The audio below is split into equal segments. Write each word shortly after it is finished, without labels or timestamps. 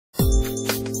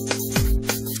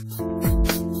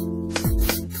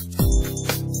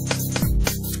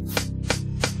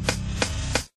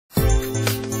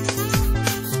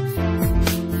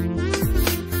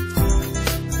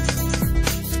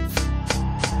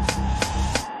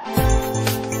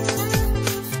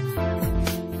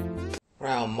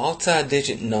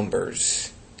multi-digit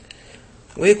numbers.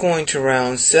 We're going to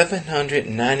round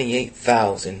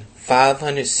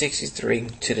 798,563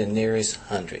 to the nearest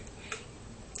hundred.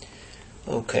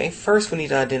 Okay, first we need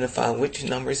to identify which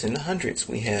numbers in the hundreds.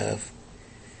 We have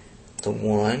the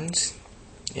ones,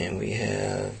 and we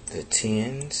have the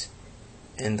tens,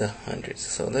 and the hundreds.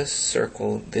 So let's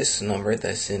circle this number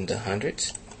that's in the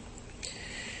hundreds.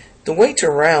 The way to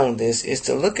round this is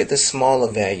to look at the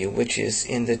smaller value, which is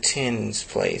in the tens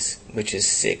place, which is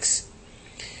 6.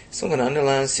 So I'm going to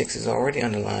underline 6, is already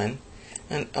underlined,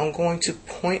 and I'm going to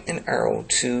point an arrow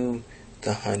to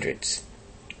the hundreds.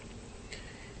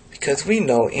 Because we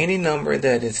know any number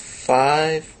that is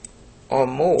 5 or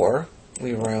more,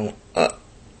 we round up.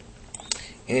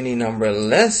 Any number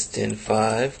less than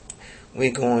 5,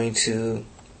 we're going to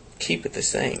keep it the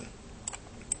same.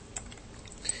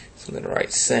 So I'm going to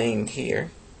write same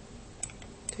here.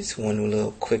 Just one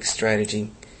little quick strategy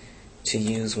to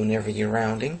use whenever you're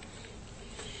rounding.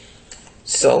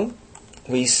 So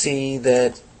we see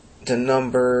that the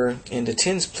number in the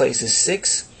tens place is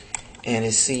 6, and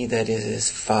it see that it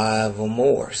is 5 or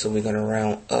more. So we're going to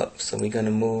round up. So we're going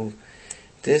to move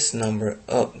this number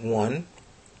up 1,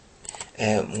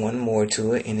 add 1 more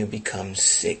to it, and it becomes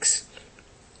 6.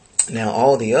 Now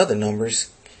all the other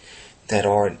numbers that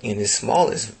are in the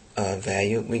smallest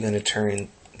value, we're going to turn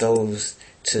those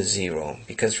to 0,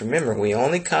 because remember, we're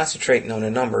only concentrating on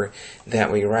the number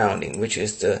that we're rounding, which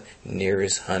is the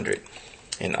nearest hundred,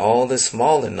 and all the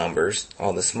smaller numbers,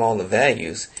 all the smaller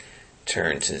values,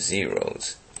 turn to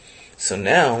zeros. So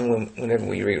now whenever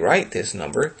we rewrite this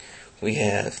number, we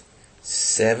have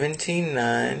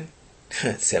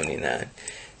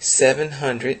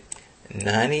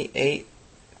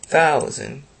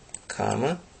 798,000,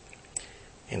 comma,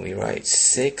 and we write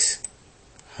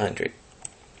 600.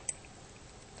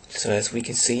 So as we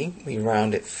can see, we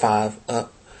rounded 5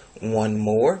 up 1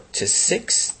 more to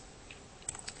 6,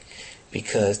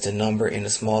 because the number in the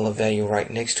smaller value right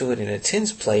next to it in the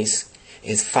tens place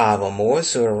is 5 or more,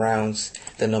 so it rounds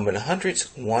the number in the hundreds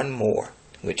 1 more,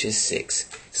 which is 6.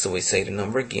 So we say the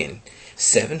number again,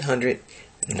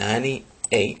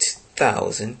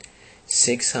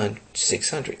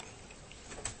 798,600.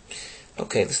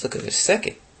 Okay, let's look at the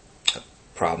second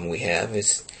problem we have.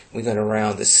 Is we're going to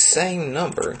round the same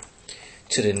number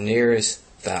to the nearest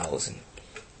 1,000.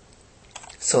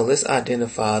 So let's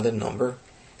identify the number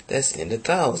that's in the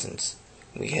thousands.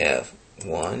 We have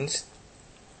ones,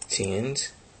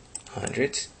 tens,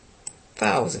 hundreds,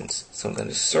 thousands. So I'm going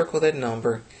to circle that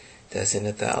number that's in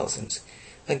the thousands.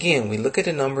 Again, we look at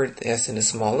the number that's in the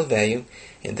smaller value.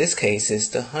 In this case, it's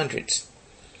the hundreds.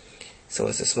 So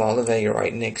it's a smaller value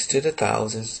right next to the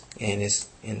thousands, and it's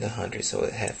in the hundreds. So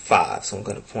it had 5. So I'm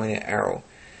going to point an arrow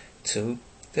to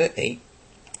the 8.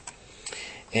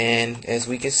 And as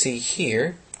we can see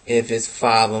here, if it's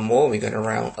 5 or more, we're going to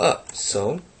round up.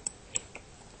 So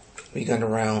we're going to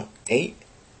round 8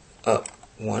 up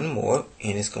 1 more,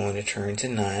 and it's going to turn to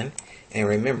 9. And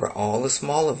remember, all the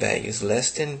smaller values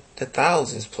less than the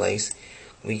thousands place,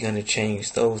 we're going to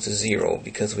change those to 0,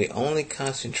 because we're only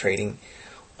concentrating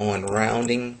on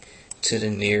rounding to the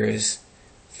nearest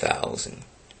 1,000.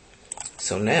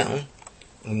 So now,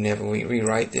 whenever we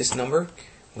rewrite this number,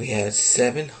 we have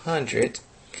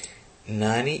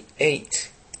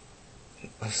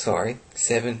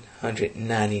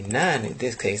 799. In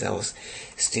this case, I was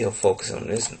still focused on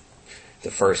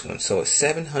the first one. So it's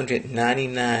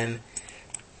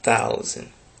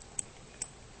 799,000.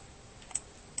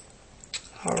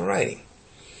 Alrighty.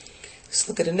 Let's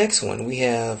look at the next one. We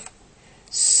have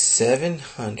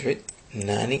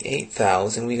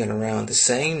 798,000. We're going to round the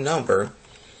same number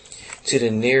to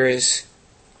the nearest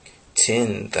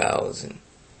 10,000.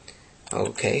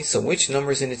 Okay, so which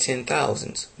numbers in the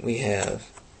 10,000s? We have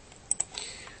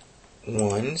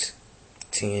ones,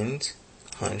 tens,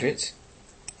 hundreds,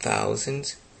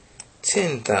 thousands,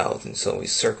 10,000. So we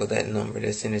circle that number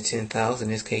that's in the 10,000.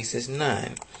 In this case is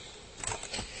 9.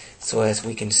 So as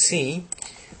we can see,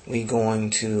 we're going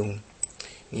to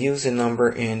use a number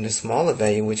in the smaller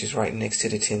value, which is right next to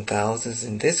the 10,000s.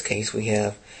 In this case, we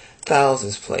have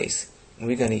thousands place.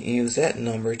 We're going to use that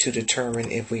number to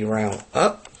determine if we round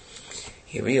up.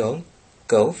 Here we go.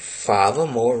 5 or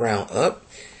more, round up.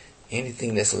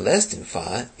 Anything that's less than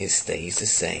 5, it stays the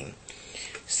same.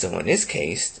 So in this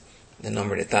case, the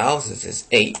number of the thousands is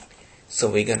 8. So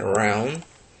we're going to round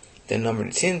the number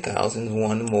of 10,000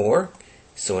 1 more.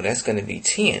 So that's going to be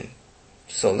 10.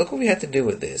 So look what we have to do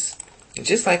with this.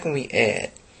 Just like when we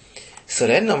add. So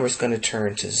that number is going to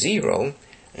turn to 0,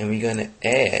 and we're going to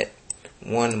add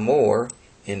 1 more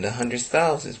in the hundreds,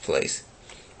 thousands place.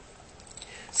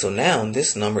 So now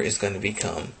this number is going to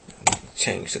become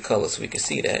change the color so we can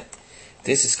see that.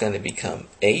 This is going to become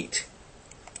 8.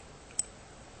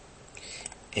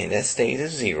 And that stays at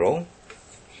 0.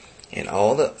 And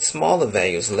all the smaller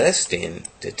values less than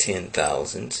the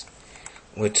 10,000s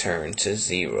will turn to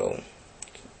 0.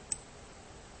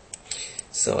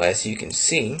 So as you can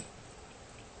see,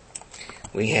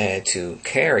 we had to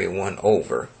carry 1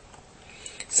 over.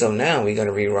 So now we're going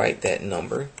to rewrite that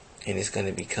number, and it's going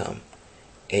to become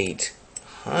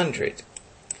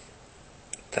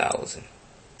 800,000.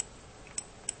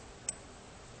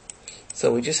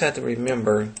 So we just have to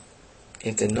remember,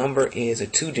 if the number is a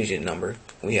 2-digit number,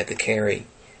 we have to carry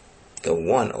the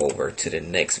 1 over to the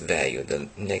next value, the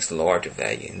next larger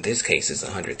value. In this case, it's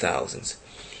 100,000s.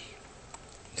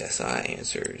 That's our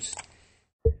answers.